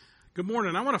Good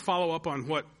morning. I want to follow up on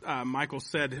what Michael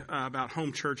said about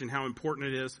home church and how important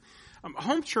it is.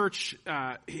 Home church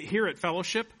here at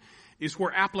Fellowship is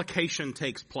where application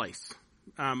takes place.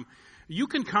 You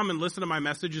can come and listen to my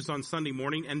messages on Sunday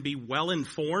morning and be well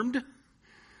informed,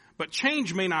 but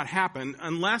change may not happen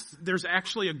unless there's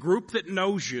actually a group that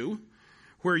knows you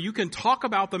where you can talk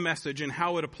about the message and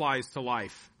how it applies to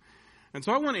life. And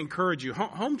so I want to encourage you.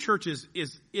 Home church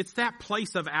it's that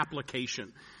place of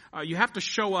application. You have to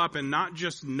show up and not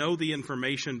just know the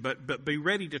information, but be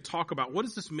ready to talk about what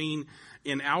does this mean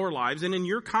in our lives and in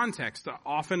your context,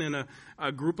 often in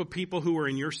a group of people who are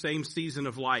in your same season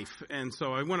of life. And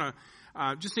so I want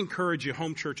to just encourage you.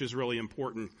 Home church is really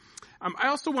important. I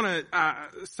also want to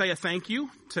say a thank you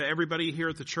to everybody here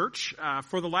at the church.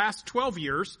 For the last 12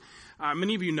 years,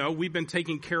 many of you know we've been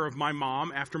taking care of my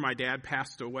mom after my dad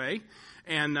passed away.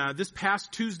 And this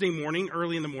past Tuesday morning,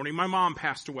 early in the morning, my mom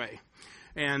passed away.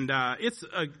 And it's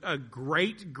a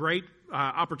great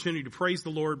opportunity to praise the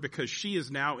Lord because she is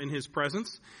now in His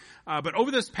presence. But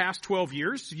over this past 12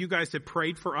 years, you guys have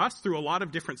prayed for us through a lot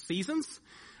of different seasons.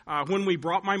 When we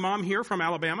brought my mom here from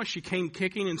Alabama, she came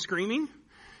kicking and screaming.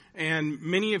 And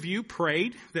many of you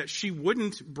prayed that she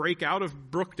wouldn't break out of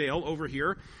Brookdale over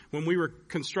here when we were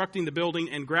constructing the building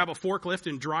and grab a forklift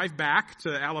and drive back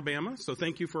to Alabama. So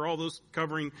thank you for all those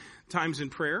covering times in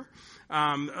prayer.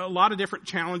 A lot of different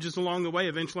challenges along the way.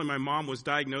 Eventually my mom was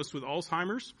diagnosed with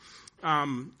Alzheimer's.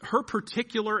 Her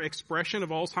particular expression of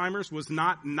Alzheimer's was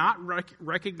not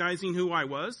recognizing who I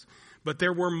was, but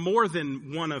there were more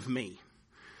than one of me.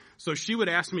 So she would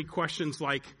ask me questions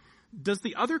like, does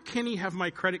the other Kenny have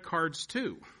my credit cards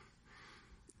too?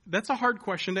 That's a hard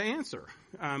question to answer.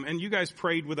 And you guys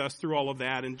prayed with us through all of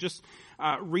that. And just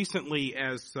recently,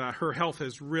 as her health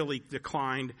has really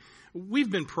declined, we've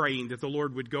been praying that the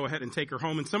Lord would go ahead and take her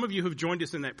home. And some of you have joined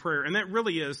us in that prayer. And that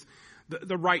really is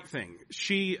the right thing.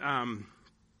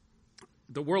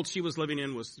 The world she was living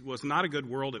in was not a good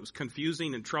world. It was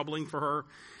confusing and troubling for her.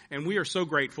 And we are so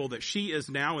grateful that she is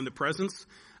now in the presence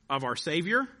of our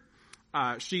Savior.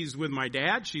 She's with my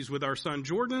dad. She's with our son,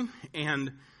 Jordan.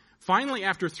 And finally,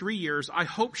 after 3 years, I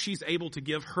hope she's able to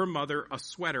give her mother a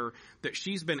sweater that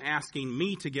she's been asking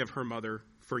me to give her mother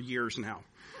for years now.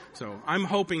 So I'm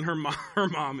hoping her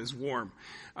mom is warm.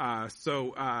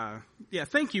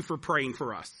 Thank you for praying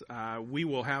for us. We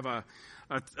will have a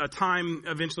time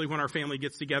eventually when our family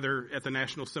gets together at the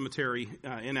National Cemetery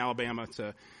in Alabama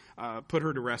to put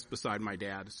her to rest beside my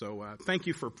dad. So thank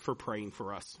you for praying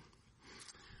for us.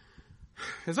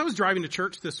 As I was driving to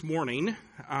church this morning,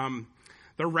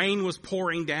 the rain was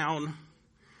pouring down,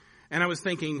 and I was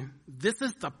thinking, this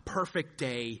is the perfect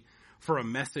day for a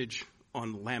message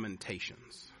on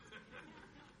Lamentations.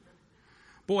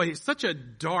 Boy, it's such a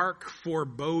dark,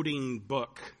 foreboding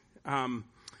book.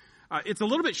 It's a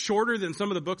little bit shorter than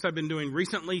some of the books I've been doing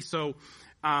recently, so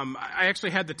I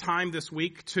actually had the time this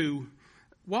week to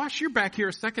Wash, you're back here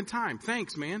a second time.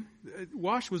 Thanks, man.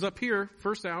 Wash was up here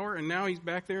first hour, and now he's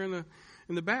back there in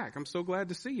the back. I'm so glad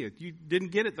to see you. You didn't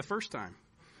get it the first time.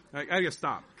 I gotta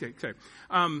stop. Okay.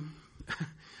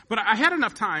 But I had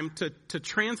enough time to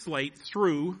translate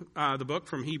through the book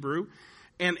from Hebrew,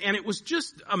 and it was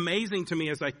just amazing to me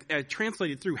as I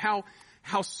translated through how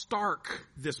stark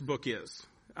this book is.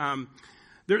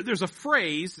 There's a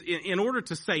phrase in order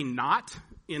to say not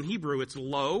in Hebrew, it's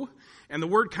lo, and the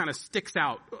word kind of sticks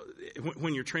out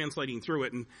when you're translating through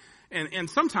it, and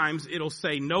sometimes it'll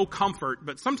say no comfort,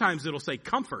 but sometimes it'll say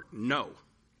comfort, no.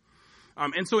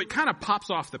 And so it kind of pops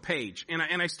off the page, and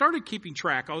I started keeping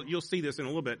track. You'll see this in a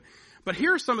little bit, but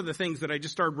here are some of the things that I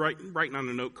just started writing on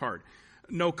a note card.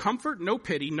 No comfort, no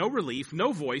pity, no relief,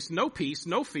 no voice, no peace,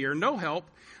 no fear, no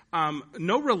help,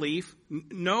 no relief,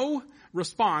 no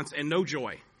response, and no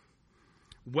joy.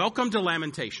 Welcome to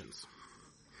Lamentations.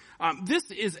 This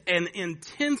is an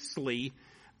intensely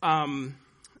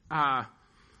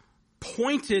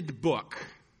pointed book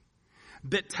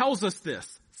that tells us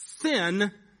this.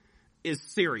 Sin is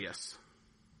serious.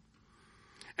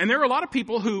 And there are a lot of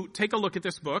people who take a look at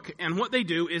this book, and what they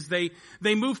do is they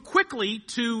move quickly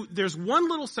to, there's one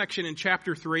little section in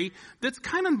chapter 3 that's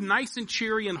kind of nice and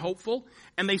cheery and hopeful,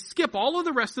 and they skip all of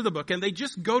the rest of the book, and they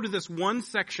just go to this one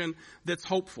section that's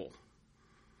hopeful.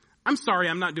 I'm sorry,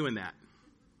 I'm not doing that.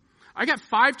 I got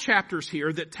 5 chapters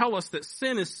here that tell us that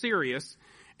sin is serious,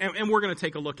 and we're going to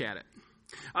take a look at it.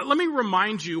 Let me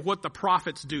remind you what the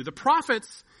prophets do. The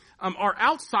prophets are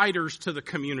outsiders to the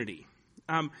community.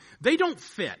 They don't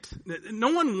fit.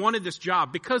 No one wanted this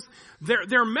job because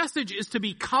their message is to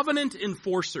be covenant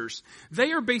enforcers.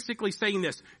 They are basically saying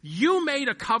this: you made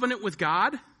a covenant with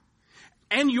God.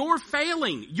 And you're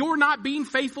failing. You're not being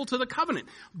faithful to the covenant.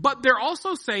 But they're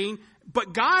also saying,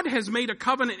 but God has made a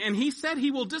covenant and he said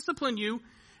he will discipline you,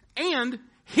 and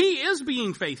he is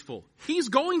being faithful. He's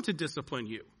going to discipline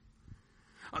you.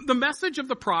 The message of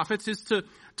the prophets is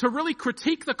to really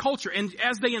critique the culture, and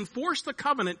as they enforce the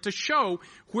covenant, to show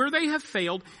where they have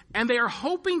failed, and they are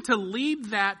hoping to lead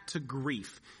that to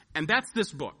grief. And that's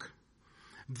this book.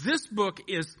 This book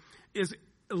is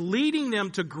leading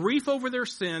them to grief over their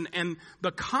sin and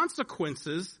the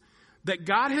consequences that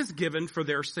God has given for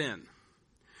their sin.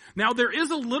 Now, there is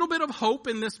a little bit of hope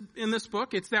in this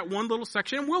book. It's that one little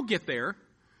section, and we'll get there.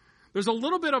 There's a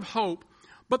little bit of hope,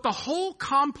 but the whole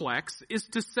complex is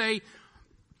to say,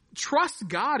 trust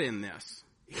God in this.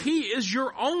 He is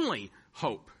your only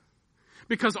hope.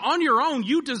 Because on your own,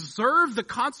 you deserve the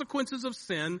consequences of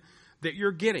sin that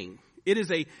you're getting. It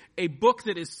is a book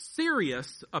that is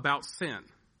serious about sin.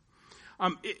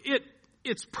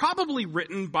 It's probably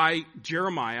written by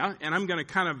Jeremiah, and I'm going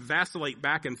to kind of vacillate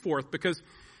back and forth because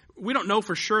we don't know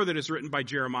for sure that it's written by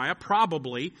Jeremiah,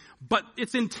 probably, but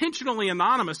it's intentionally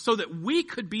anonymous so that we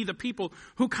could be the people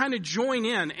who kind of join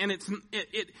in, and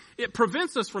it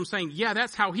prevents us from saying, yeah,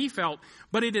 that's how he felt,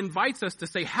 but it invites us to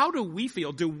say, how do we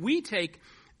feel? Do we take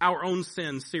our own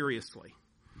sin seriously?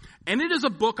 And it is a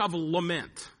book of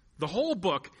lament. The whole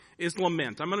book is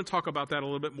lament. I'm going to talk about that a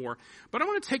little bit more, but I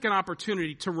want to take an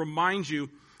opportunity to remind you,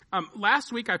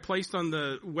 last week I placed on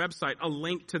the website a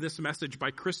link to this message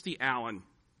by Christy Allen,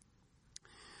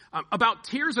 about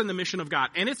tears and the mission of God.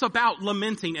 And it's about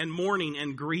lamenting and mourning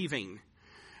and grieving.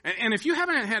 And if you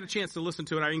haven't had a chance to listen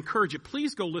to it, I encourage you,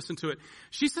 please go listen to it.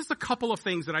 She says a couple of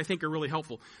things that I think are really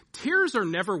helpful. Tears are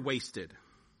never wasted.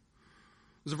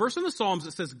 There's a verse in the Psalms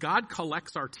that says God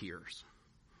collects our tears.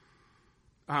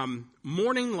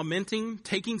 Mourning, lamenting,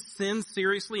 taking sin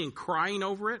seriously and crying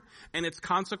over it and its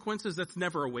consequences, that's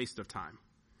never a waste of time.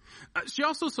 She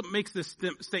also makes this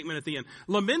statement at the end.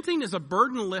 Lamenting is a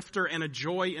burden lifter and a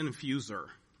joy infuser.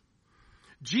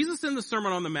 Jesus in the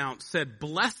Sermon on the Mount said,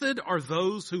 blessed are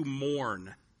those who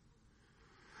mourn.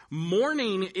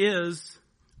 Mourning is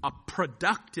a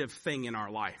productive thing in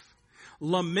our life.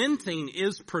 Lamenting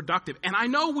is productive. And I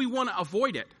know we want to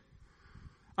avoid it.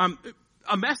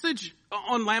 A message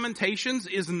on Lamentations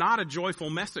is not a joyful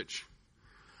message.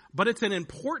 But it's an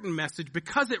important message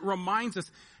because it reminds us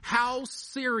how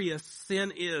serious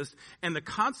sin is and the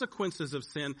consequences of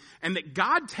sin, and that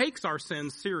God takes our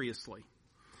sins seriously.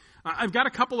 I've got a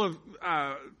couple of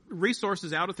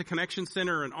resources out at the Connection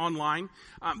Center and online.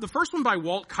 The first one by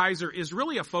Walt Kaiser is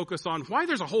really a focus on why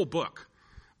there's a whole book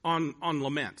on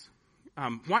lament.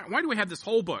 Why do we have this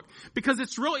whole book? Because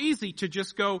it's real easy to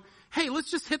just go, hey, let's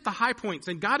just hit the high points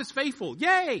and God is faithful.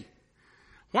 Yay!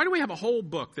 Why do we have a whole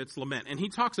book that's lament? And he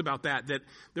talks about that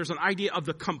there's an idea of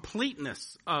the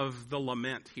completeness of the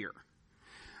lament here.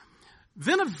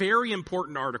 Then a very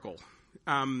important article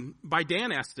by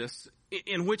Dan Estes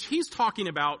in which he's talking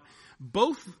about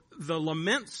both the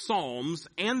lament psalms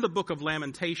and the book of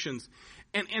Lamentations.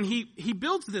 And he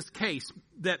builds this case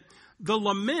that the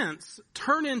laments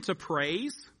turn into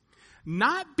praise,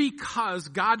 not because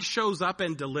God shows up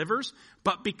and delivers,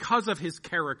 but because of his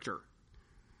character.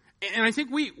 And I think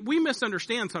we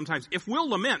misunderstand sometimes. If we'll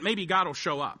lament, maybe God will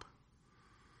show up.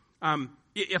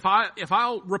 If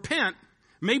I'll repent,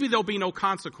 maybe there'll be no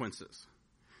consequences.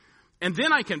 And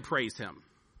then I can praise him.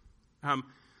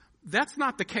 That's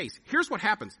not the case. Here's what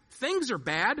happens. Things are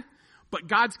bad, but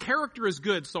God's character is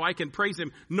good, so I can praise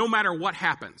him no matter what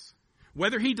happens.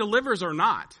 Whether he delivers or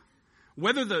not,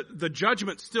 whether the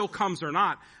judgment still comes or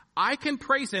not, I can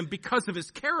praise him because of his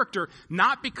character,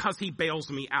 not because he bails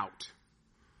me out.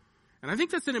 And I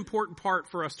think that's an important part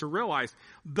for us to realize.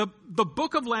 The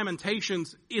book of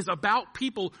Lamentations is about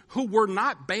people who were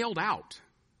not bailed out.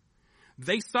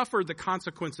 They suffered the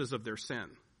consequences of their sin.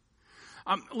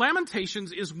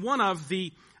 Lamentations is one of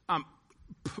the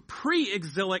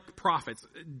pre-exilic prophets.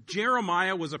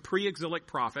 Jeremiah was a pre-exilic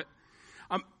prophet.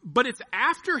 But it's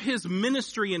after his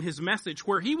ministry and his message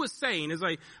where he was saying, as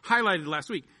I highlighted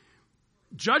last week,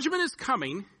 judgment is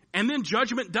coming, and then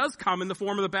judgment does come in the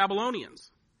form of the Babylonians.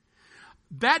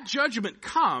 That judgment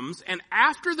comes, and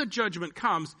after the judgment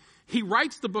comes, he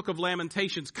writes the book of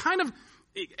Lamentations kind of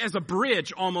as a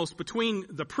bridge almost between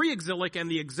the pre-exilic and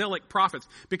the exilic prophets,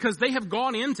 because they have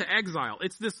gone into exile.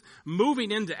 It's this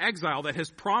moving into exile that has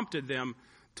prompted them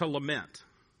to lament.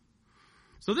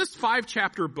 So this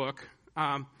 5-chapter book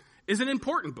is an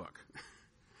important book.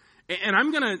 And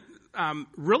I'm going to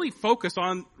really focus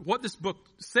on what this book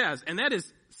says, and that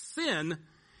is sin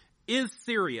is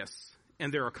serious.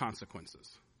 And there are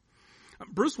consequences.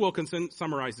 Bruce Wilkinson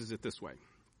summarizes it this way.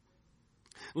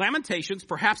 Lamentations,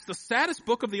 perhaps the saddest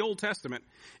book of the Old Testament,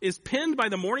 is penned by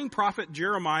the mourning prophet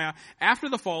Jeremiah after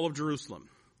the fall of Jerusalem.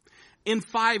 In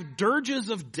 5 dirges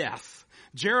of death,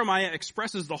 Jeremiah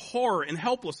expresses the horror and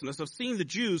helplessness of seeing the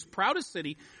Jews' proudest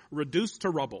city reduced to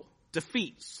rubble.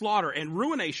 Defeat, slaughter, and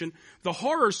ruination, the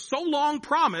horrors so long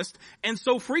promised and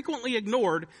so frequently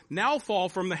ignored, now fall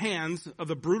from the hands of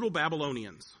the brutal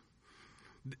Babylonians.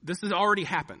 This has already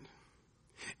happened.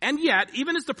 And yet,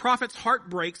 even as the prophet's heart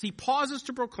breaks, he pauses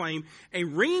to proclaim a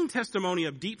ringing testimony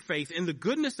of deep faith in the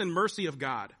goodness and mercy of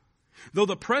God. Though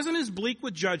the present is bleak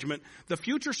with judgment, the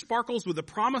future sparkles with the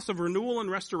promise of renewal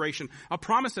and restoration, a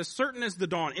promise as certain as the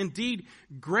dawn. Indeed,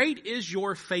 great is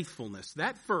your faithfulness.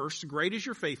 That verse, great is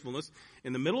your faithfulness,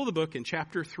 in the middle of the book in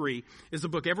chapter 3, is a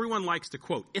book everyone likes to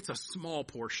quote. It's a small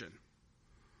portion.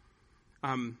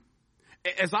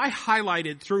 As I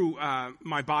highlighted through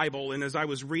my Bible and as I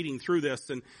was reading through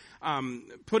this and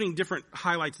putting different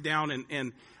highlights down,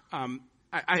 and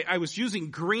I was using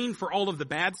green for all of the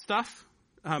bad stuff.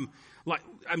 Like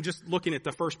I'm just looking at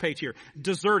the first page here.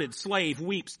 Deserted, slave,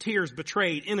 weeps, tears,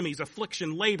 betrayed, enemies,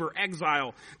 affliction, labor,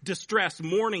 exile, distress,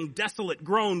 mourning, desolate,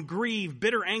 groan, grieve,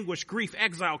 bitter anguish, grief,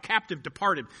 exile, captive,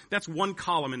 departed. That's one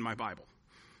column in my Bible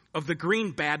of the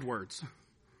green bad words.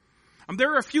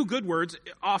 There are a few good words,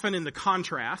 often in the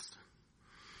contrast.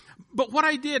 But what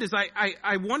I did is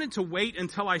I wanted to wait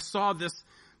until I saw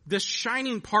this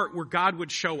shining part where God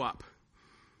would show up.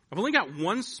 I've only got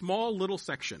one small little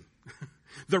section.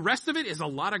 The rest of it is a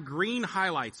lot of green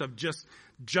highlights of just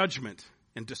judgment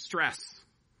and distress.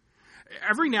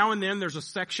 Every now and then there's a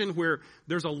section where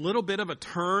there's a little bit of a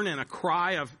turn and a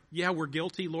cry of, yeah, we're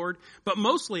guilty, Lord. But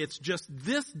mostly it's just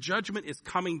this judgment is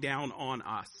coming down on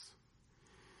us.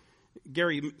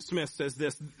 Gary Smith says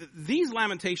this, these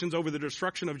lamentations over the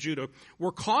destruction of Judah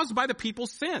were caused by the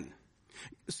people's sin.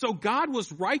 So God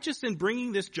was righteous in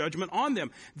bringing this judgment on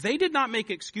them. They did not make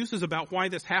excuses about why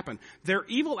this happened. Their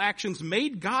evil actions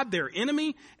made God their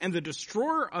enemy and the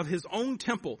destroyer of his own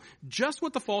temple, just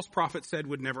what the false prophet said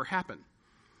would never happen.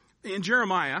 In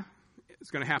Jeremiah,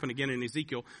 it's going to happen again in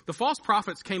Ezekiel, the false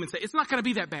prophets came and said, it's not going to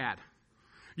be that bad.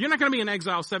 You're not going to be in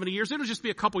exile 70 years. It'll just be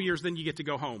a couple years, then you get to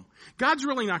go home. God's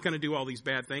really not going to do all these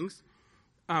bad things.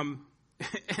 And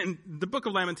the book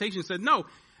of Lamentations said, no,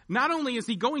 not only is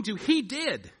he going to, he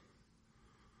did.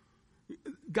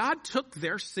 God took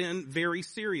their sin very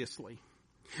seriously.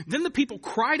 Then the people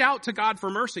cried out to God for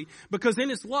mercy because in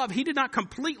his love, he did not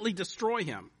completely destroy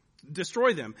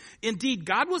them. Indeed,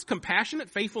 God was compassionate,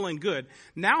 faithful, and good.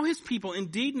 Now his people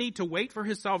indeed need to wait for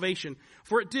his salvation,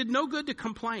 for it did no good to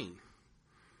complain.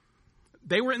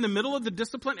 They were in the middle of the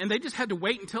discipline and they just had to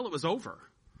wait until it was over.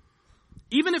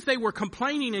 Even if they were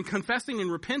complaining and confessing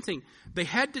and repenting, they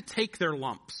had to take their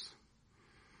lumps.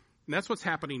 And that's what's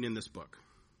happening in this book.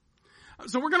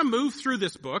 So we're going to move through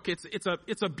this book.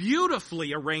 It's a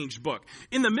beautifully arranged book.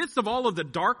 In the midst of all of the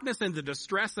darkness and the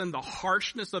distress and the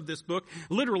harshness of this book,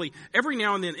 literally every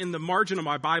now and then in the margin of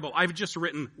my Bible, I've just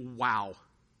written, wow.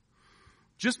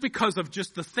 Just because of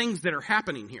just the things that are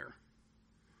happening here.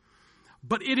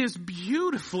 But it is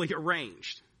beautifully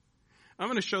arranged. I'm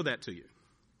going to show that to you.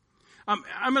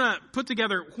 I'm going to put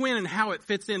together when and how it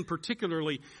fits in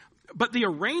particularly. But the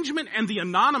arrangement and the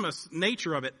anonymous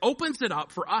nature of it opens it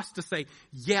up for us to say,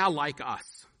 yeah, like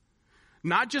us.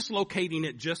 Not just locating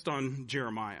it just on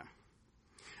Jeremiah.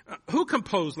 Who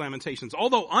composed Lamentations?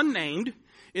 Although unnamed,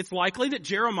 it's likely that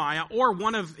Jeremiah or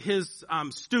one of his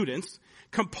students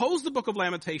composed the book of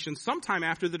Lamentations sometime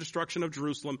after the destruction of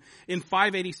Jerusalem in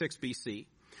 586 BC.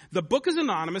 The book is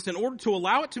anonymous in order to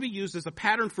allow it to be used as a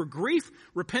pattern for grief,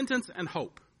 repentance, and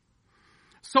hope.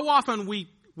 So often we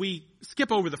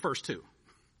skip over the first two.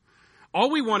 All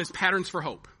we want is patterns for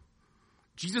hope.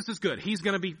 Jesus is good. He's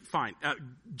going to be fine.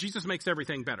 Jesus makes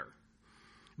everything better.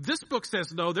 This book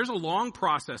says, no, there's a long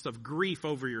process of grief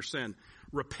over your sin,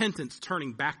 repentance,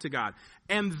 turning back to God.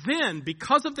 And then,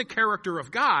 because of the character of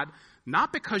God,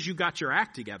 not because you got your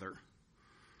act together,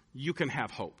 you can have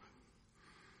hope.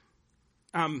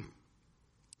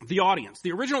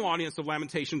 The original audience of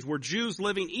Lamentations were Jews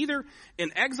living either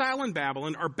in exile in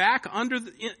Babylon or back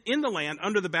in the land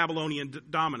under the Babylonian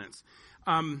dominance.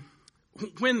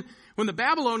 When the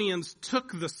Babylonians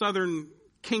took the southern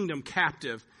kingdom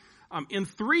captive, in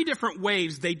 3 different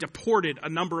waves they deported a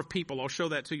number of people. I'll show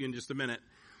that to you in just a minute.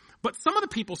 But some of the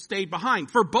people stayed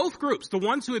behind. For both groups, the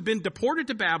ones who had been deported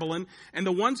to Babylon and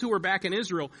the ones who were back in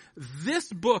Israel, this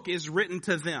book is written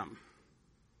to them.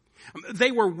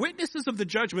 They were witnesses of the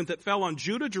judgment that fell on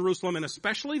Judah, Jerusalem, and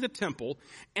especially the temple,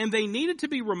 and they needed to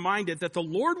be reminded that the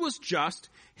Lord was just,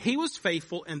 he was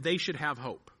faithful, and they should have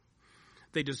hope.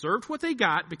 They deserved what they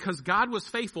got because God was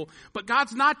faithful. But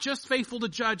God's not just faithful to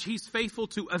judge. He's faithful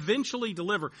to eventually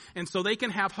deliver. And so they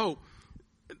can have hope.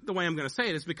 The way I'm going to say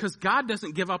it is because God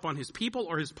doesn't give up on his people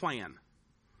or his plan.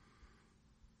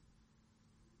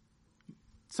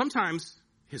 Sometimes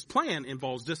his plan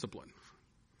involves discipline.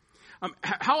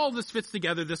 How all this fits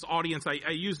together, this audience,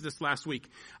 I used this last week.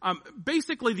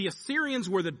 Basically, the Assyrians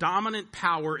were the dominant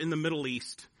power in the Middle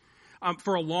East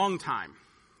for a long time.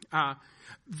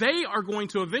 They are going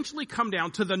to eventually come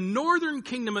down to the northern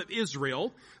kingdom of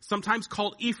Israel, sometimes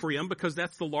called Ephraim because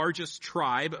that's the largest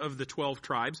tribe of the 12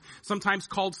 tribes, sometimes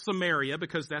called Samaria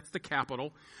because that's the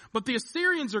capital. But the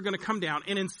Assyrians are going to come down,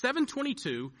 and in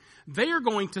 722, they are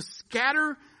going to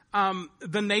scatter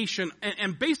the nation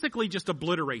and basically just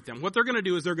obliterate them. What they're going to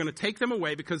do is they're going to take them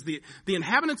away because the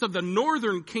inhabitants of the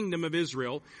northern kingdom of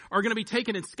Israel are going to be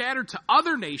taken and scattered to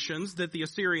other nations that the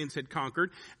Assyrians had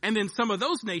conquered. And then some of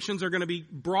those nations are going to be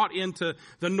brought into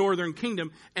the northern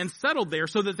kingdom and settled there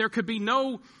so that there could be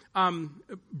no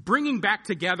bringing back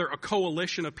together a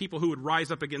coalition of people who would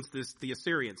rise up against the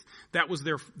Assyrians. That was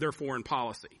their foreign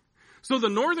policy. So the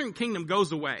northern kingdom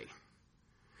goes away.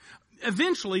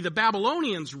 Eventually, the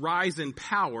Babylonians rise in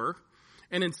power,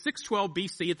 and in 612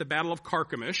 BC at the Battle of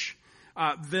Carchemish,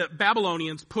 the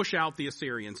Babylonians push out the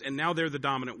Assyrians, and now they're the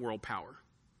dominant world power.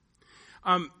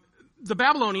 The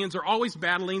Babylonians are always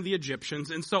battling the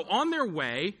Egyptians, and so on their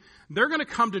way, they're going to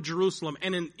come to Jerusalem,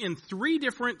 and in 3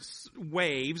 different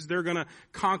waves, they're going to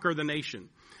conquer the nation.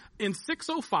 In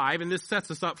 605, and this sets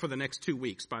us up for the next 2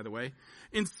 weeks, by the way,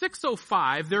 in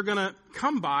 605, they're going to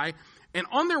come by, and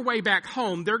on their way back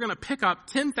home, they're going to pick up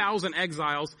 10,000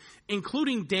 exiles,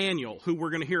 including Daniel, who we're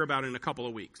going to hear about in a couple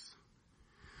of weeks.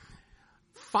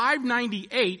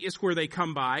 598 is where they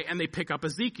come by and they pick up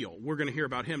Ezekiel. We're going to hear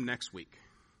about him next week.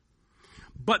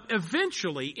 But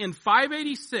eventually, in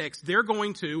 586, they're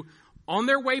going to, on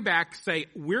their way back, say,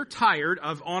 we're tired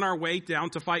of, on our way down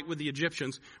to fight with the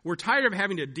Egyptians, we're tired of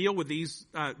having to deal with these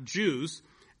Jews.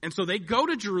 And so they go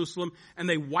to Jerusalem and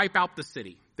they wipe out the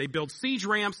city. They build siege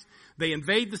ramps. They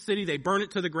invade the city. They burn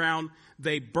it to the ground.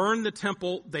 They burn the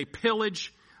temple. They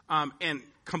pillage and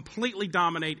completely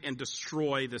dominate and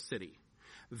destroy the city.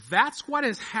 That's what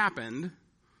has happened.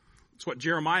 It's what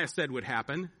Jeremiah said would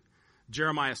happen.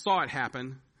 Jeremiah saw it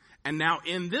happen. And now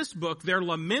in this book, they're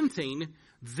lamenting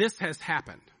this has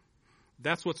happened.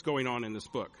 That's what's going on in this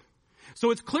book.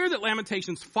 So it's clear that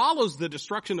Lamentations follows the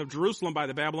destruction of Jerusalem by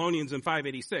the Babylonians in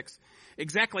 586.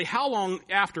 Exactly how long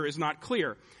after is not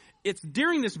clear. It's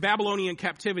during this Babylonian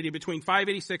captivity between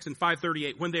 586 and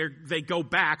 538 when they go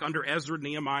back under Ezra,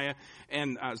 Nehemiah,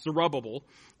 and Zerubbabel.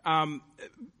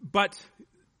 But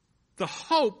the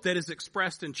hope that is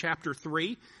expressed in chapter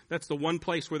 3, that's the one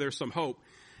place where there's some hope,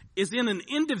 is in an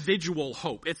individual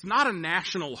hope. It's not a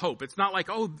national hope. It's not like,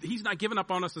 oh, he's not giving up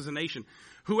on us as a nation.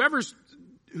 Whoever's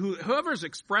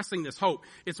expressing this hope,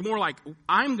 it's more like,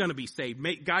 I'm going to be saved.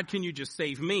 God, can you just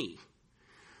save me?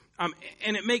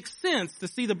 And it makes sense to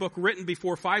see the book written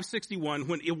before 561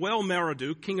 when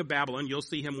Ewell-Merodach, king of Babylon, you'll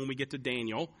see him when we get to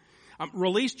Daniel,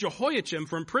 released Jehoiachin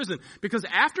from prison. Because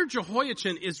after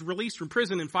Jehoiachin is released from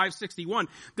prison in 561,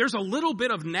 there's a little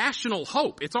bit of national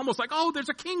hope. It's almost like, oh, there's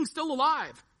a king still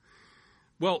alive.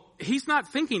 Well, he's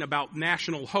not thinking about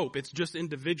national hope. It's just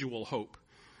individual hope.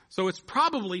 So it's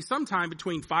probably sometime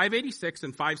between 586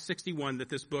 and 561 that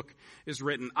this book is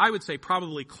written. I would say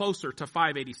probably closer to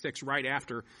 586 right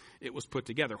after it was put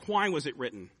together. Why was it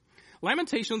written?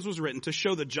 Lamentations was written to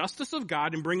show the justice of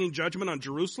God in bringing judgment on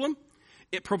Jerusalem.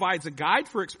 It provides a guide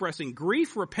for expressing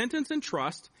grief, repentance, and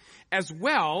trust, as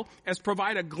well as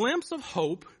provide a glimpse of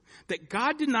hope that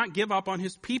God did not give up on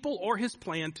his people or his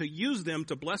plan to use them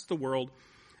to bless the world,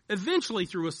 eventually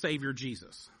through a Savior,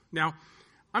 Jesus. Now,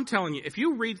 I'm telling you, if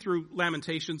you read through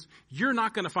Lamentations, you're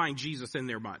not going to find Jesus in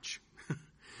there much.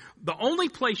 The only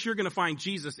place you're going to find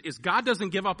Jesus is God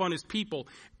doesn't give up on his people,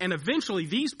 and eventually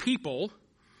these people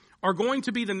are going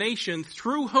to be the nation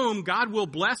through whom God will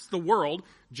bless the world,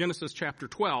 Genesis chapter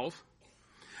 12.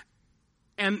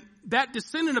 And that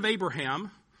descendant of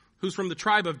Abraham, who's from the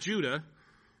tribe of Judah,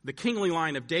 the kingly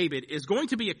line of David, is going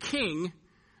to be a king,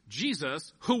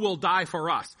 Jesus, who will die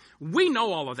for us. We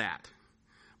know all of that.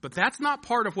 But that's not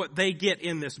part of what they get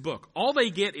in this book. All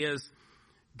they get is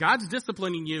God's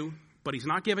disciplining you, but he's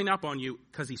not giving up on you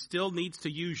because he still needs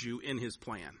to use you in his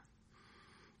plan.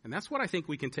 And that's what I think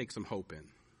we can take some hope in.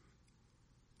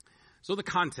 So the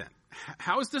content.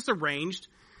 How is this arranged?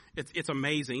 It's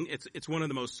amazing. It's one of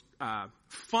the most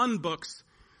fun books,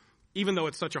 even though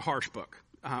it's such a harsh book.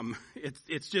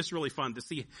 It's just really fun to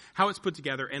see how it's put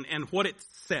together and what it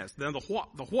says. Then the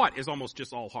what is almost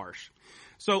just all harsh.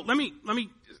 So let me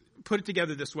put it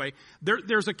together this way.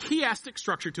 There's a chiastic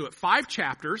structure to it. 5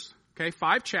 chapters. Okay,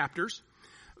 5 chapters.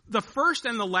 The first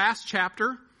and the last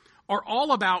chapter are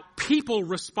all about people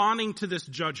responding to this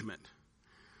judgment.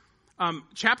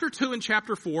 Chapter 2 and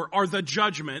chapter 4 are the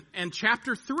judgment, and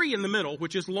chapter 3 in the middle,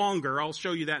 which is longer, I'll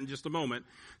show you that in just a moment.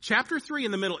 Chapter 3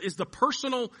 in the middle is the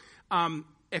personal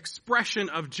expression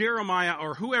of Jeremiah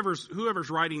or whoever's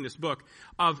writing this book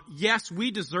of, yes,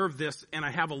 we deserve this, and I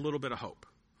have a little bit of hope.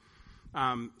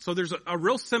 So there's a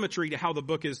real symmetry to how the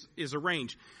book is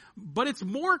arranged. But it's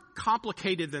more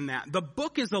complicated than that. The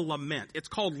book is a lament. It's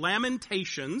called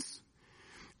Lamentations.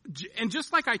 And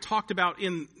just like I talked about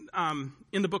in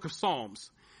the book of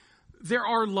Psalms, there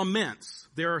are laments.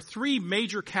 There are 3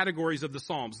 major categories of the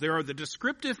Psalms. There are the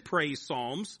descriptive praise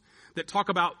Psalms that talk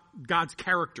about God's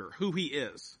character, who he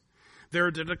is. There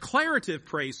are the declarative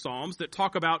praise Psalms that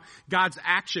talk about God's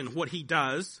action, what he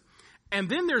does. And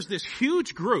then there's this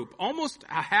huge group, almost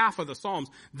a half of the Psalms,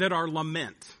 that are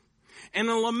lament. And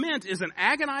a lament is an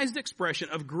agonized expression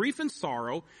of grief and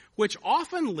sorrow, which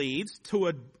often leads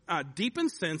to a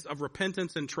deepened sense of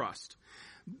repentance and trust.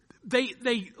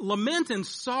 They lament and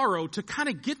sorrow to kind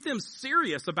of get them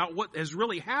serious about what has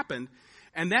really happened,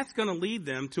 and that's going to lead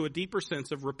them to a deeper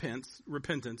sense of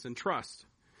repentance and trust.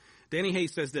 Danny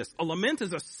Hayes says this: a lament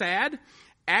is a sad,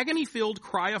 agony-filled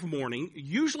cry of mourning,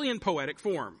 usually in poetic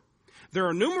form. There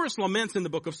are numerous laments in the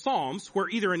book of Psalms where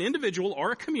either an individual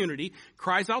or a community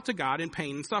cries out to God in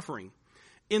pain and suffering.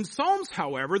 In Psalms,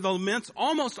 however, the laments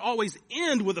almost always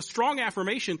end with a strong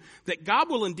affirmation that God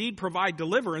will indeed provide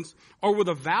deliverance, or with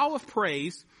a vow of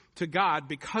praise to God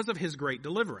because of his great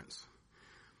deliverance.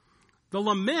 The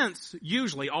laments,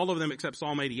 usually, all of them except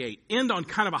Psalm 88, end on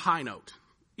kind of a high note.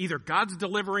 Either God's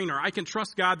delivering or I can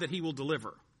trust God that he will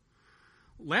deliver.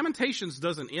 Lamentations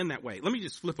doesn't end that way. Let me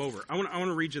just flip over. I want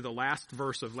to read you the last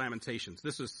verse of Lamentations.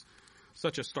 This is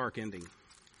such a stark ending.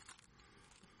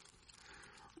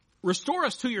 Restore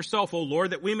us to yourself, O Lord,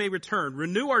 that we may return.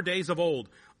 Renew our days of old,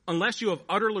 unless you have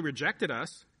utterly rejected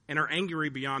us and are angry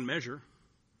beyond measure.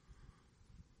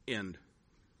 End.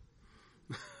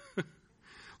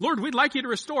 Lord, we'd like you to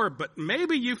restore, but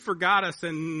maybe you forgot us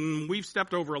and we've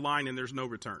stepped over a line and there's no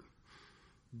return.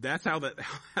 That's how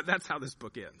this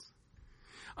book ends.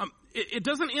 It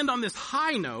doesn't end on this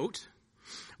high note,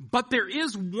 but there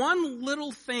is one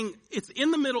little thing. It's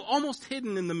in the middle, almost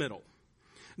hidden in the middle.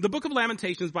 The book of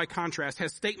Lamentations, by contrast,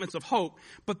 has statements of hope,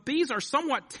 but these are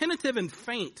somewhat tentative and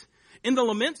faint. In the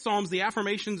lament psalms, the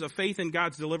affirmations of faith in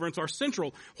God's deliverance are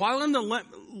central, while in the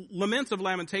laments of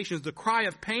Lamentations, the cry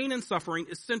of pain and suffering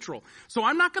is central. So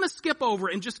I'm not going to skip over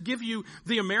and just give you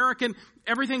the American,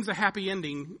 everything's a happy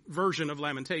ending version of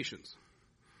Lamentations.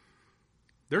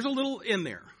 There's a little in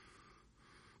there.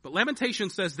 But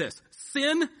Lamentation says this: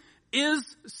 sin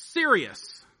is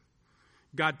serious.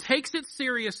 God takes it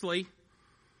seriously,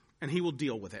 and he will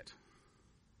deal with it.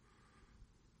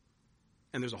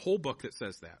 And there's a whole book that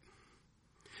says that.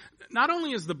 Not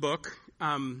only is the book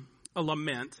a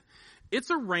lament,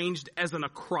 it's arranged as an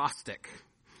acrostic.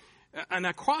 An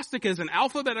acrostic is an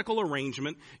alphabetical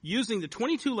arrangement using the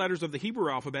 22 letters of the Hebrew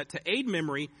alphabet to aid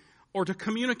memory or to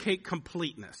communicate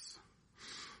completeness.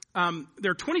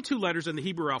 There are 22 letters in the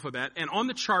Hebrew alphabet, and on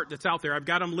the chart that's out there, I've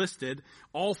got them listed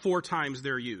all 4 times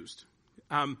they're used.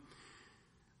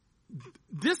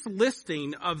 This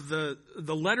listing of the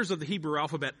letters of the Hebrew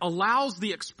alphabet allows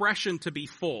the expression to be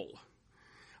full.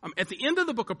 At the end of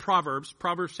the book of Proverbs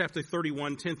chapter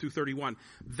 31, 10 through 31,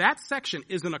 that section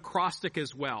is an acrostic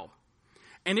as well.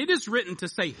 And it is written to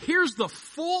say, here's the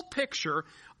full picture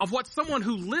of what someone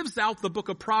who lives out the book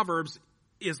of Proverbs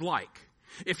is like.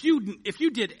 If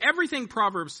you did everything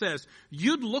Proverbs says,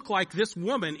 you'd look like this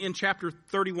woman in chapter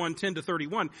 31, 10 to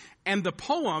 31. And the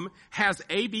poem has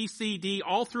A, B, C, D,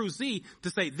 all through Z to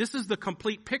say this is the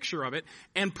complete picture of it,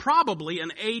 and probably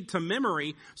an aid to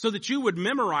memory so that you would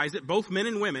memorize it, both men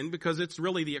and women, because it's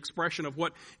really the expression of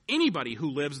what anybody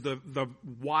who lives the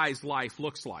wise life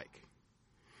looks like.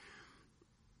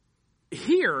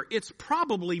 Here, it's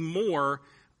probably more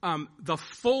the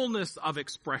fullness of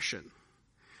expression.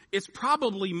 It's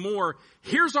probably more,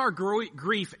 here's our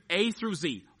grief A through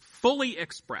Z, fully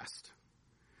expressed.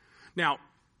 Now,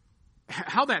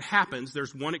 how that happens,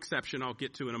 there's one exception I'll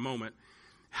get to in a moment.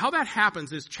 How that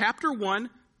happens is chapter 1,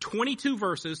 22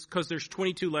 verses, because there's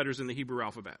 22 letters in the Hebrew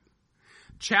alphabet.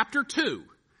 Chapter 2,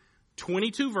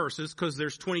 22 verses, because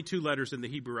there's 22 letters in the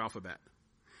Hebrew alphabet.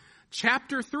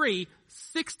 Chapter 3,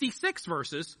 66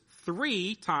 verses,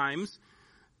 3 times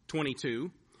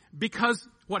 22. Because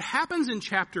what happens in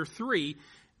chapter 3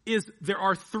 is there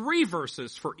are 3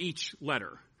 verses for each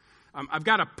letter. I've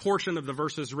got a portion of the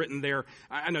verses written there.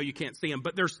 I know you can't see them,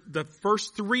 but there's the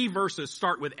first 3 verses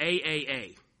start with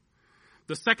A.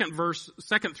 The second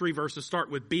 3 verses start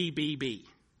with B.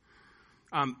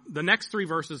 The next 3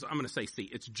 verses, I'm going to say C.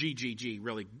 It's G,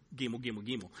 really,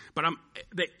 Gimel. But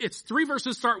it's 3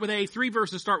 verses start with A, 3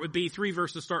 verses start with B, 3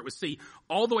 verses start with C,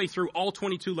 all the way through all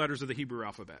 22 letters of the Hebrew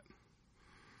alphabet.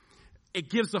 It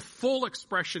gives a full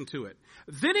expression to it.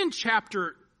 Then in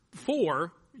chapter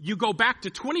 4, you go back to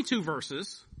 22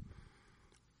 verses,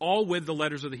 all with the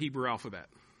letters of the Hebrew alphabet.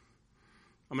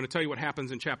 I'm going to tell you what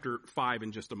happens in chapter 5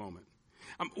 in just a moment.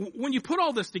 When you put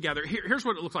all this together, here's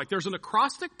what it looks like. There's an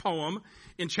acrostic poem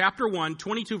in chapter 1,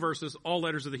 22 verses, all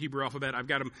letters of the Hebrew alphabet. I've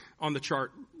got them on the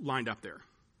chart lined up there.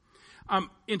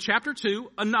 In chapter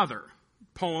 2, another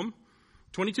poem,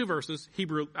 22 verses,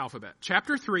 Hebrew alphabet.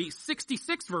 Chapter 3,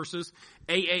 66 verses,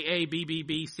 A,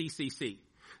 B, C.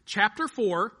 Chapter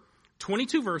 4,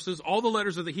 22 verses, all the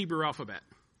letters of the Hebrew alphabet.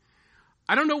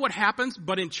 I don't know what happens,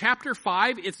 but in chapter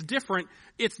 5, it's different.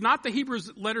 It's not the Hebrew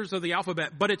letters of the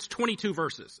alphabet, but it's 22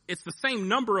 verses. It's the same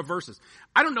number of verses.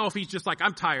 I don't know if he's just like,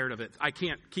 I'm tired of it. I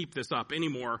can't keep this up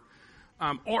anymore.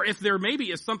 Or if there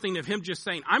maybe is something of him just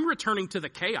saying, I'm returning to the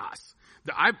chaos.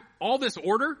 All this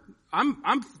order,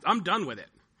 I'm done with it.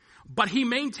 But he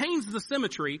maintains the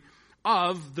symmetry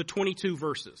of the 22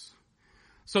 verses.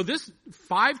 So this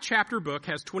 5-chapter book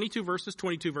has 22 verses,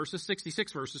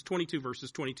 66 verses, 22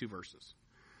 verses, 22 verses.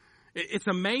 It's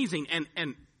amazing.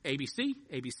 And ABC,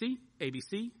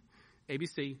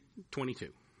 22.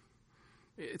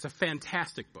 It's a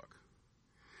fantastic book.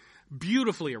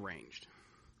 Beautifully arranged.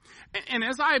 And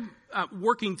as I'm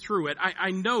working through it,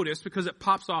 I noticed, because it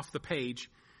pops off the page,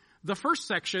 the first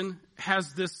section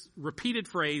has this repeated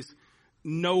phrase,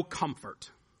 no comfort.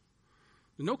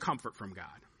 No comfort from God.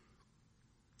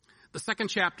 The second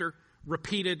chapter,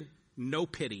 repeated, no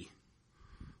pity.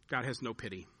 God has no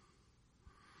pity.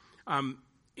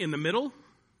 In the middle,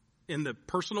 in the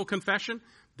personal confession,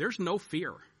 there's no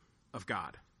fear of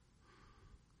God.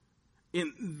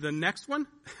 In the next one,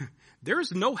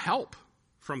 there's no help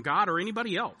from God or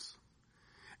anybody else.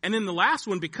 And in the last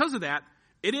one, because of that,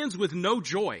 it ends with no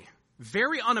joy.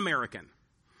 Very un-American.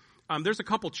 There's a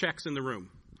couple checks in the room.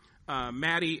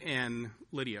 Maddie and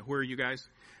Lydia, where are you guys?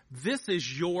 This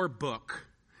is your book.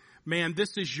 Man,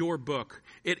 this is your book.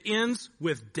 It ends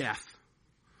with death.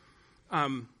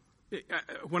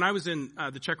 When I was in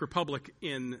the Czech Republic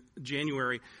in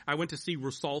January, I went to see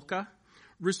Rusalka.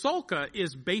 Rusalka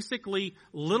is basically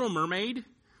Little Mermaid,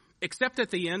 except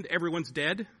at the end, everyone's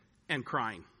dead and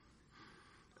crying.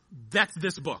 That's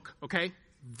this book, okay?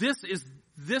 This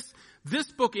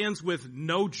book ends with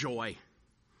no joy.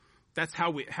 That's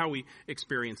how we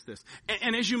experience this.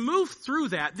 And as you move through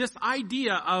that, this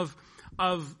idea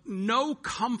of no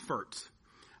comfort,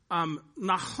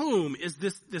 Nahum is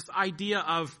this idea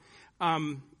of,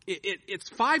 it's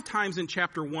 5 times in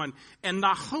chapter 1, and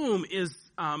Nahum is,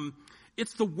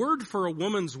 it's the word for a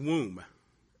woman's womb.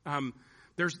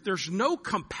 There's no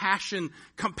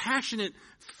compassionate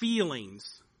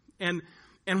feelings. And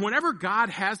whenever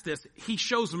God has this, he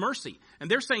shows mercy. And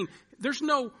they're saying, there's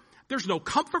no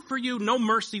comfort for you, no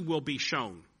mercy will be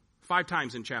shown. 5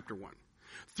 times in chapter 1.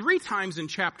 3 times in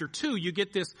chapter 2, you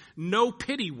get this no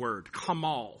pity word,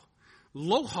 hamal,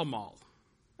 lo hamal.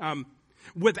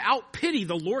 Without pity,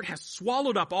 the Lord has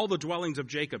swallowed up all the dwellings of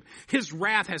Jacob. His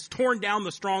wrath has torn down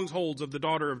the strongholds of the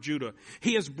daughter of Judah.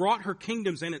 He has brought her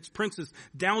kingdoms and its princes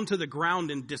down to the ground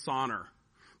in dishonor.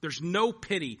 There's no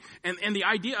pity. And the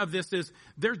idea of this is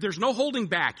there's no holding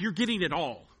back. You're getting it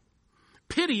all.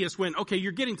 Pity is when, okay,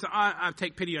 you're getting to, I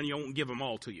take pity on you, I won't give them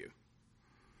all to you.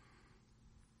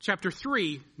 Chapter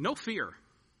 3, no fear.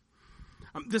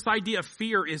 This idea of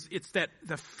fear it's that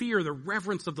the fear, the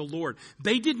reverence of the Lord.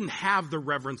 They didn't have the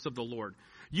reverence of the Lord.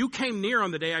 You came near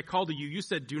on the day I called to you. You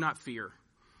said, do not fear.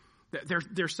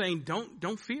 They're saying,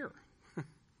 don't fear.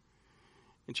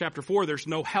 In chapter 4, there's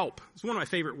no help. It's one of my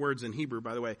favorite words in Hebrew,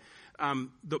 by the way.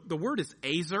 The word is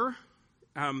azer.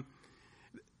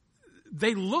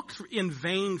 They look in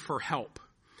vain for help.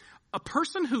 A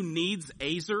person who needs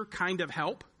azer kind of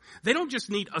help, they don't just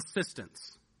need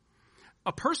assistance.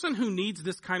 A person who needs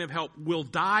this kind of help will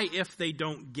die if they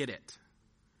don't get it.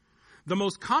 The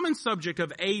most common subject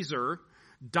of azer,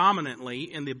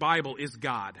 dominantly in the Bible, is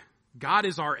God. God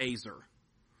is our azer.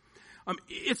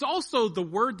 It's also the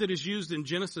word that is used in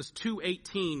Genesis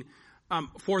 2:18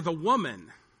 for the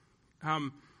woman.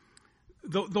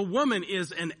 The woman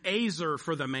is an azer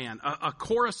for the man, a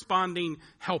corresponding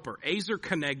helper. Azer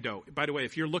conegdo. By the way,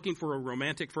 if you're looking for a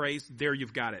romantic phrase, there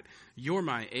you've got it. You're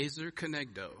my azer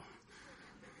conegdo,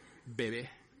 baby.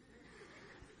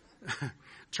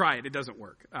 Try it. It doesn't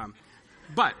work.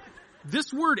 But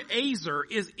this word azer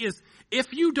is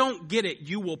if you don't get it,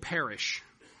 you will perish.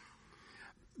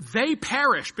 They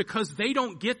perish because they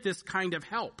don't get this kind of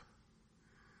help.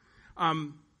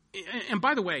 And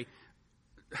by the way,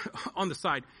 on the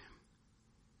side,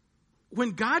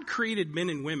 when God created men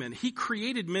and women, he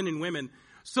created men and women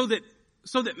so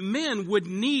that men would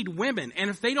need women. And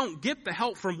if they don't get the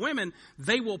help from women,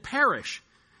 they will perish.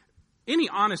 Any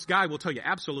honest guy will tell you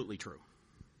absolutely true.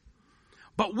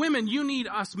 But women, you need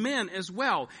us men as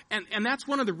well. And that's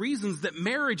one of the reasons that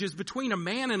marriage is between a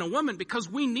man and a woman, because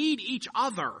we need each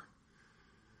other.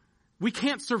 We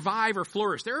can't survive or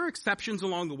flourish. There are exceptions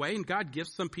along the way, and God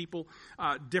gifts some people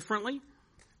differently.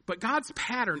 But God's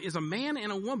pattern is a man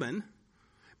and a woman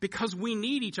because we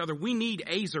need each other. We need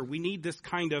azer. We need this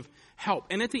kind of help.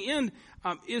 And at the end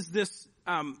is this,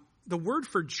 the word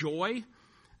for joy,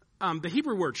 the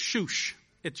Hebrew word shush.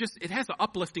 It has an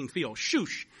uplifting feel.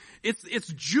 Shush. It's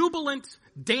jubilant,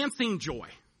 dancing joy.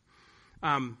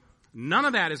 None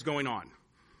of that is going on.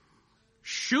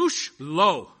 Shush,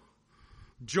 lo.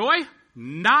 Joy,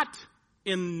 not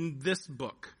in this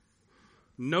book.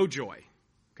 No joy.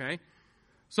 Okay?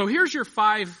 So here's your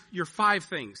five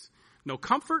things. No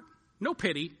comfort, no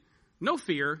pity, no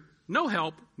fear, no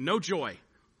help, no joy.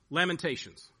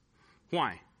 Lamentations.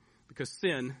 Why? Because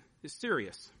sin is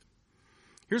serious.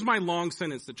 Here's my long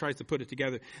sentence that tries to put it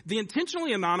together. The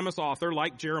intentionally anonymous author,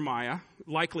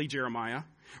 likely Jeremiah,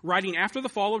 writing after the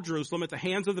fall of Jerusalem at the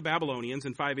hands of the Babylonians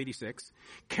in 586,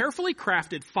 carefully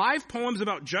crafted 5 poems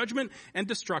about judgment and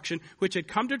destruction which had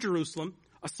come to Jerusalem,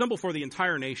 a symbol for the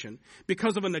entire nation,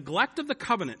 because of a neglect of the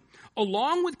covenant,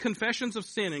 along with confessions of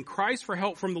sin and cries for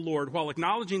help from the Lord while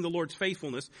acknowledging the Lord's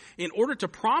faithfulness, in order to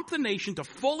prompt the nation to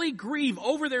fully grieve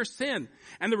over their sin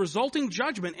and the resulting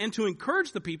judgment, and to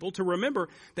encourage the people to remember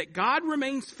that God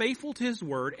remains faithful to his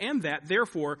word, and that,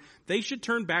 therefore, they should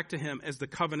turn back to him as the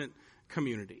covenant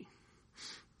community.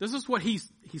 This is what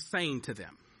he's saying to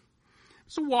them.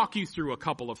 So walk you through a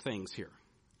couple of things here.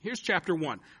 Here's chapter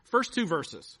 1, first 2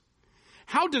 verses.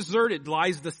 How deserted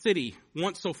lies the city,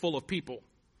 once so full of people.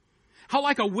 How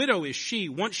like a widow is she,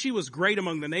 once she was great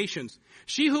among the nations.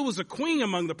 She who was a queen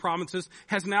among the provinces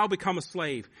has now become a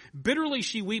slave. Bitterly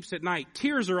she weeps at night.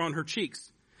 Tears are on her cheeks.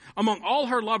 Among all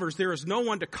her lovers there is no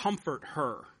one to comfort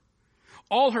her.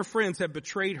 All her friends have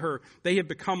betrayed her. They have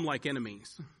become like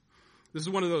enemies. This is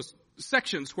one of those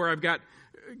sections where I've got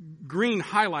green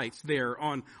highlights there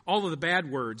on all of the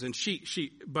bad words. And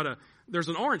but there's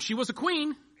an orange. She was a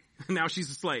queen. Now she's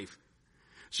a slave.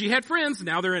 She had friends.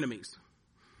 Now they're enemies.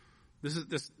 This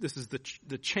is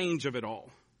the change of it all.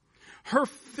 Her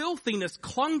filthiness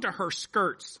clung to her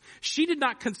skirts. She did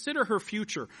not consider her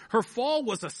future. Her fall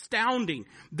was astounding.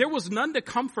 There was none to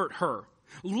comfort her.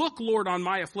 Look, Lord, on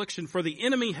my affliction, for the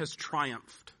enemy has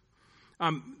triumphed.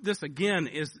 This again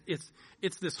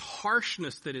it's this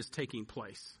harshness that is taking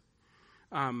place.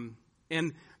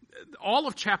 And all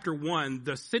of chapter 1,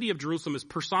 the city of Jerusalem is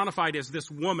personified as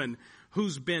this woman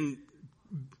who's been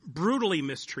brutally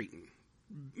mistreated.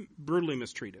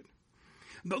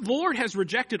 The Lord has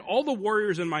rejected all the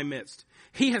warriors in my midst.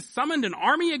 He has summoned an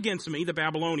army against me, the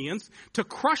Babylonians, to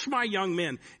crush my young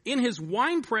men. In his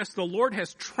winepress, the Lord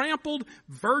has trampled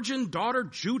virgin daughter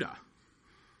Judah.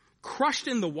 Crushed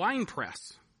in the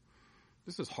winepress.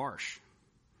 This is harsh.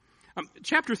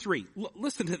 Chapter 3,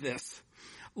 listen to this.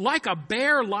 Like a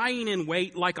bear lying in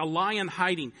wait, like a lion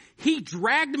hiding. He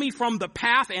dragged me from the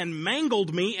path and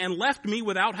mangled me and left me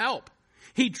without help.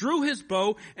 He drew his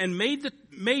bow and made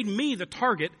me the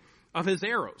target of his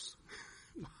arrows.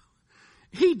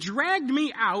 He dragged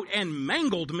me out and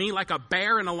mangled me like a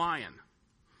bear and a lion.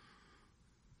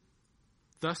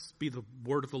 Thus be the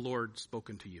word of the Lord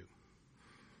spoken to you.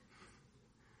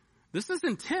 This is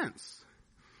intense.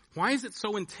 Why is it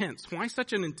so intense? Why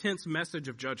such an intense message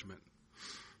of judgment?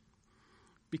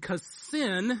 Because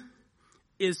sin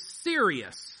is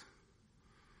serious.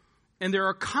 And there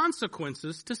are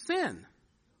consequences to sin.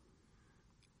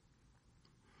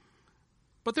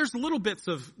 But there's little bits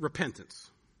of repentance.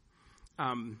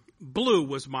 Blue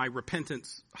was my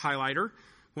repentance highlighter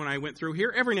when I went through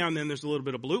here. Every now and then there's a little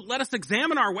bit of blue. Let us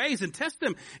examine our ways and test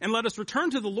them, and let us return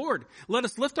to the Lord. Let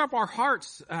us lift up our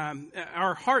hearts and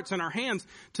our hands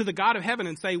to the God of heaven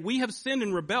and say, we have sinned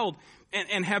and rebelled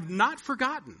and have not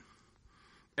forgotten.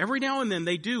 Every now and then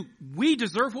they do. We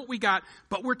deserve what we got,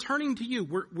 but we're turning to you.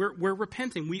 We're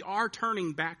repenting. We are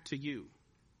turning back to you.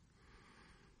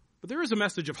 But there is a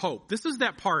message of hope. This is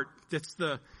that part that's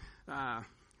the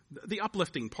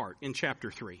uplifting part in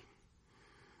chapter 3.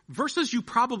 Verses you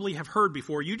probably have heard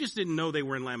before. You just didn't know they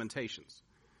were in Lamentations.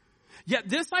 Yet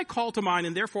this I call to mind,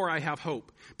 and therefore I have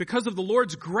hope. Because of the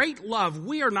Lord's great love,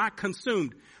 we are not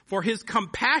consumed. For his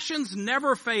compassions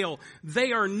never fail.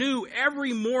 They are new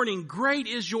every morning. Great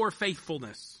is your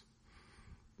faithfulness.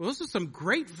 Well, those are some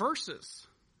great verses.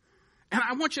 And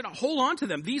I want you to hold on to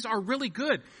them. These are really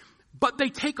good. But they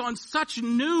take on such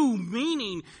new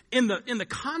meaning in the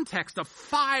context of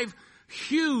 5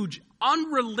 huge,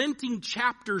 unrelenting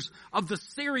chapters of the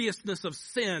seriousness of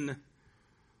sin.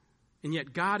 And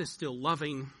yet God is still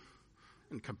loving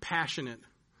and compassionate,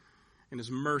 and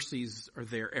his mercies are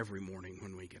there every morning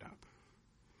when we get up.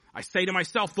 I say to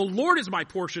myself, the Lord is my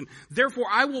portion, therefore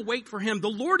I will wait for him. The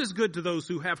Lord is good to those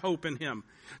who have hope in him,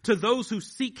 to those who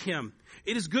seek him.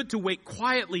 It is good to wait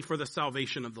quietly for the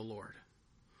salvation of the Lord.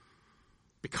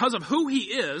 Because of who he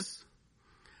is,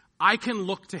 I can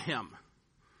look to him.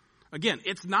 Again,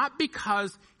 it's not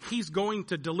because he's going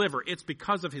to deliver. It's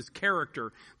because of his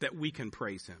character that we can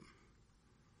praise him.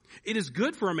 It is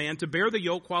good for a man to bear the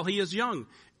yoke while he is young.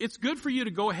 It's good for you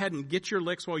to go ahead and get your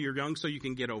licks while you're young so you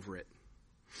can get over it.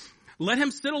 Let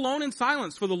him sit alone in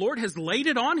silence, for the Lord has laid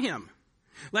it on him.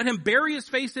 Let him bury his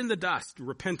face in the dust,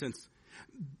 repentance.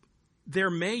 There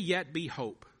may yet be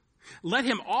hope. Let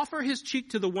him offer his cheek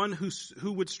to the one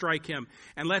who would strike him,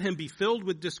 and let him be filled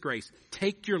with disgrace.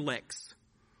 Take your licks.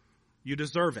 You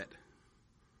deserve it.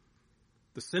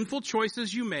 The sinful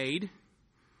choices you made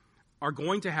are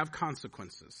going to have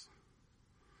consequences,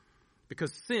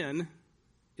 because sin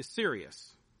is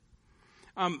serious.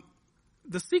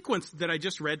 The sequence that I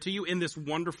just read to you in this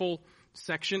wonderful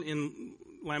section in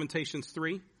Lamentations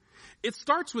 3, it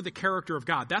starts with the character of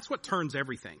God. That's what turns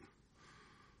everything.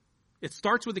 It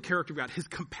starts with the character of God, his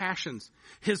compassions,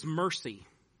 his mercy.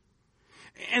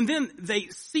 And then they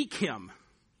seek him.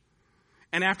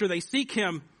 And after they seek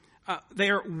him,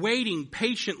 they are waiting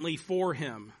patiently for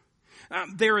him.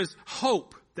 There is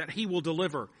hope that he will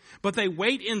deliver. But they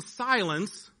wait in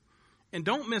silence, and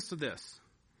don't miss this,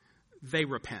 they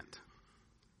repent.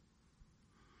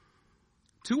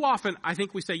 Too often, I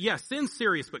think we say, yes, sin's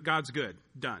serious, but God's good.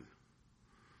 Done.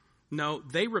 No,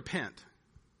 they repent.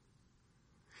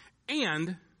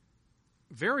 And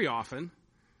very often,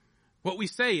 what we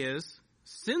say is,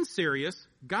 sin's serious,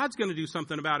 God's going to do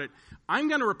something about it. I'm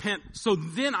going to repent so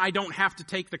then I don't have to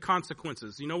take the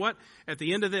consequences. You know what? At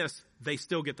the end of this, they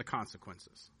still get the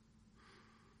consequences.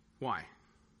 Why?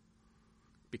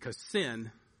 Because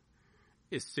sin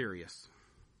is serious.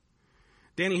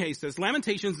 Danny Hayes says,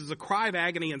 Lamentations is a cry of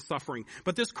agony and suffering,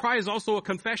 but this cry is also a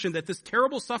confession that this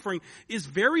terrible suffering is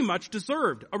very much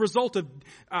deserved, a result of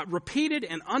repeated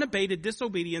and unabated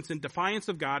disobedience and defiance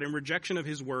of God and rejection of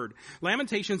his word.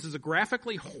 Lamentations is a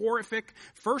graphically horrific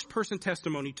first-person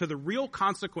testimony to the real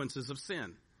consequences of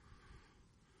sin.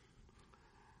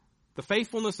 The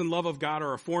faithfulness and love of God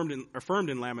are affirmed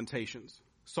in Lamentations.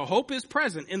 So hope is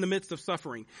present in the midst of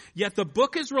suffering. Yet the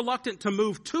book is reluctant to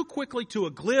move too quickly to a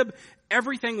glib,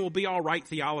 everything will be all right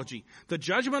theology. The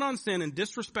judgment on sin and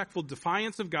disrespectful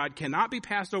defiance of God cannot be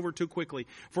passed over too quickly,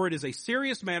 for it is a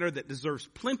serious matter that deserves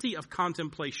plenty of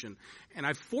contemplation. And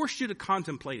I've forced you to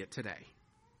contemplate it today.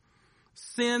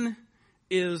 Sin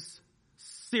is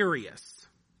serious.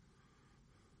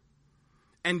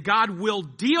 And God will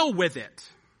deal with it.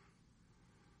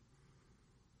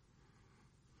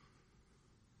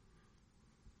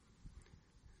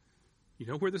 You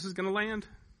know where this is going to land?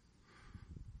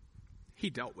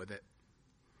 He dealt with it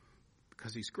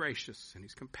because he's gracious and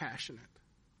he's compassionate.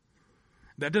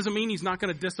 That doesn't mean he's not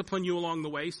going to discipline you along the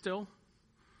way still.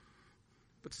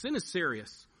 But sin is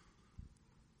serious.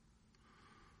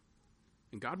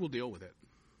 And God will deal with it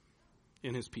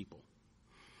in his people.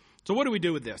 So what do we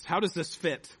do with this? How does this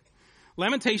fit?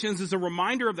 Lamentations is a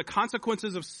reminder of the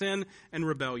consequences of sin and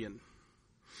rebellion.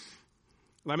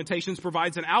 Lamentations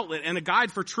provides an outlet and a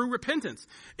guide for true repentance.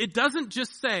 It doesn't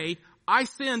just say, I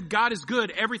sinned, God is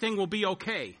good, everything will be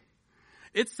okay.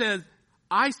 It says,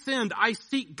 I sinned, I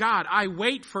seek God, I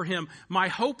wait for him, my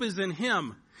hope is in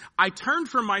him. I turn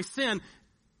from my sin,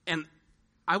 and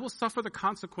I will suffer the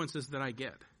consequences that I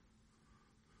get.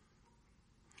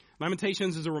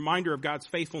 Lamentations is a reminder of God's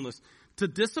faithfulness to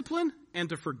discipline and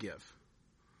to forgive.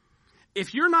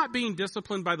 If you're not being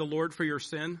disciplined by the Lord for your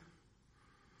sin,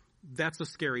 that's a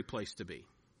scary place to be,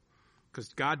 because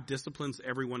God disciplines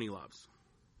everyone he loves.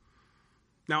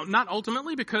 Now, not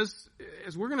ultimately, because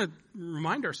as we're going to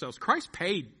remind ourselves, Christ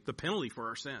paid the penalty for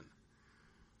our sin.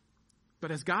 But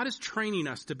as God is training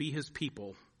us to be his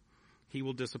people, He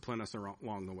will discipline us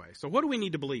along the way. So what do we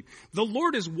need to believe? The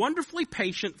Lord is wonderfully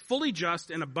patient, fully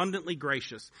just, and abundantly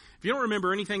gracious. If you don't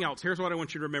remember anything else, here's what I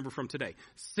want you to remember from today.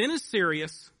 Sin is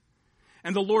serious,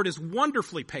 and the Lord is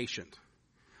wonderfully patient,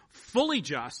 fully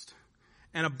just,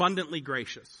 and abundantly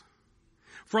gracious.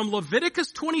 From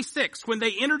Leviticus 26, when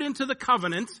they entered into the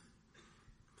covenant,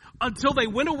 until they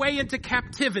went away into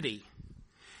captivity,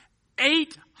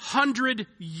 800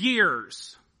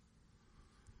 years.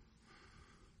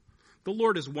 The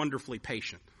Lord is wonderfully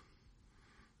patient.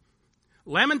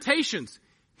 Lamentations,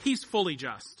 He's fully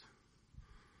just.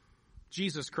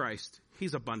 Jesus Christ,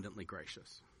 He's abundantly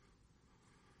gracious.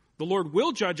 The Lord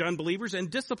will judge unbelievers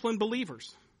and discipline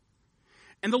believers.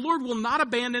 And the Lord will not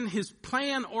abandon His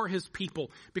plan or His people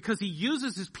because He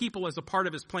uses His people as a part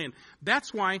of His plan.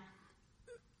 That's why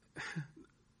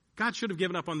God should have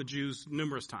given up on the Jews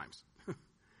numerous times.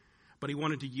 But He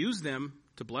wanted to use them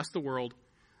to bless the world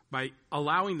by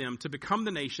allowing them to become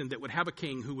the nation that would have a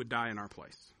king who would die in our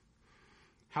place.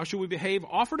 How should we behave?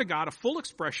 Offer to God a full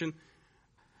expression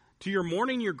to your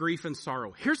mourning, your grief, and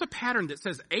sorrow. Here's a pattern that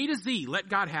says A to Z, let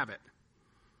God have it.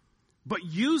 But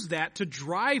use that to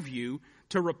drive you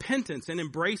to repentance and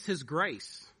embrace His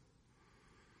grace.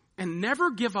 And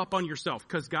never give up on yourself,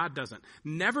 because God doesn't.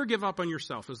 Never give up on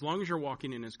yourself as long as you're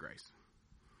walking in His grace.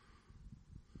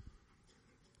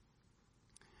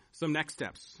 Some next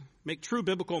steps. Make true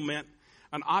biblical lament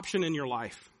an option in your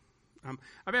life.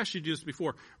 I've asked you to do this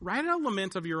before. Write a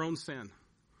lament of your own sin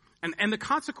and the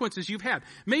consequences you've had.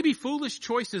 Maybe foolish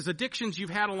choices, addictions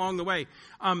you've had along the way.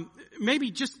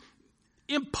 Maybe just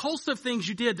impulsive things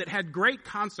you did that had great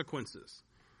consequences.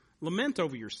 Lament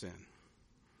over your sin.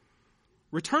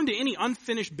 Return to any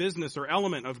unfinished business or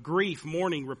element of grief,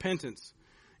 mourning, repentance.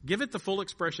 Give it the full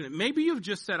expression. Maybe you've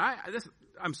just said,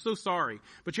 I'm so sorry,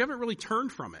 but you haven't really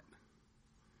turned from it.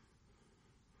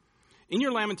 In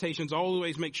your lamentations,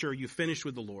 always make sure you finish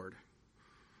with the Lord.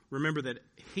 Remember that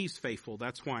He's faithful.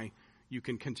 That's why you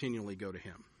can continually go to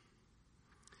Him.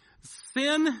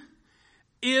 Sin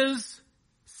is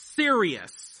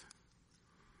serious.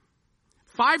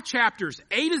 5 chapters,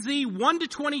 A to Z, 1 to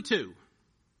 22.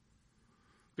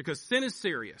 Because sin is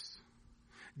serious.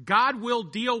 God will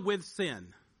deal with sin.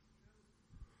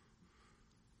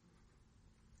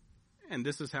 And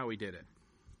this is how He did it.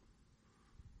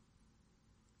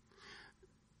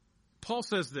 Paul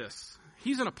says this.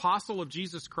 He's an apostle of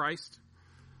Jesus Christ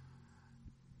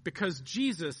because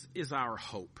Jesus is our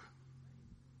hope.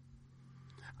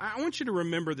 I want you to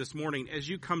remember this morning as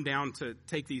you come down to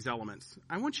take these elements,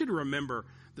 I want you to remember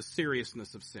the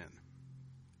seriousness of sin.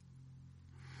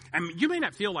 And you may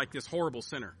not feel like this horrible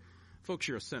sinner. Folks,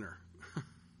 you're a sinner.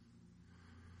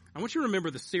 I want you to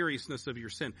remember the seriousness of your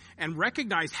sin and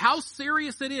recognize how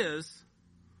serious it is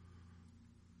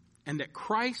and that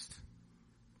Christ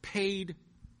paid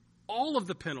all of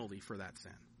the penalty for that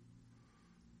sin.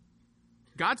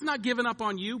 God's not given up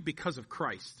on you because of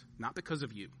Christ, not because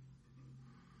of you.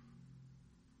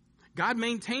 God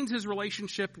maintains His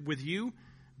relationship with you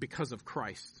because of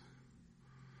Christ.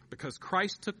 Because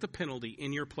Christ took the penalty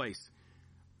in your place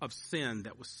of sin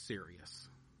that was serious.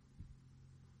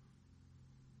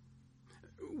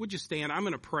 Would you stand? I'm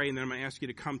going to pray, and then I'm going to ask you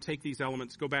to come take these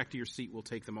elements. Go back to your seat. We'll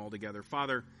take them all together.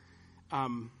 Father,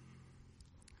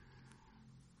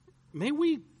 may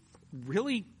we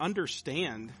really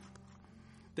understand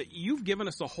that You've given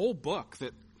us a whole book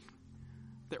that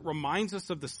reminds us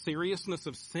of the seriousness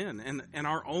of sin and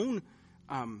our own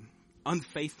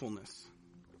unfaithfulness.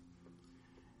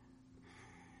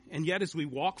 And yet as we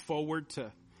walk forward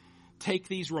to take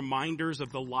these reminders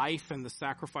of the life and the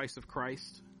sacrifice of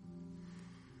Christ,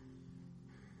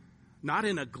 not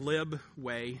in a glib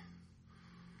way,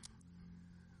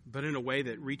 but in a way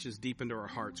that reaches deep into our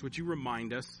hearts, would You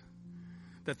remind us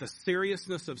that the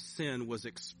seriousness of sin was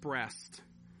expressed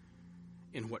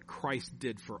in what Christ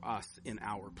did for us in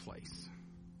our place.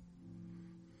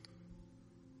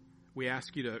 We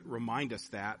ask You to remind us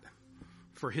that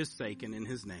for His sake and in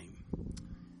His name.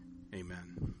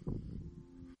 Amen.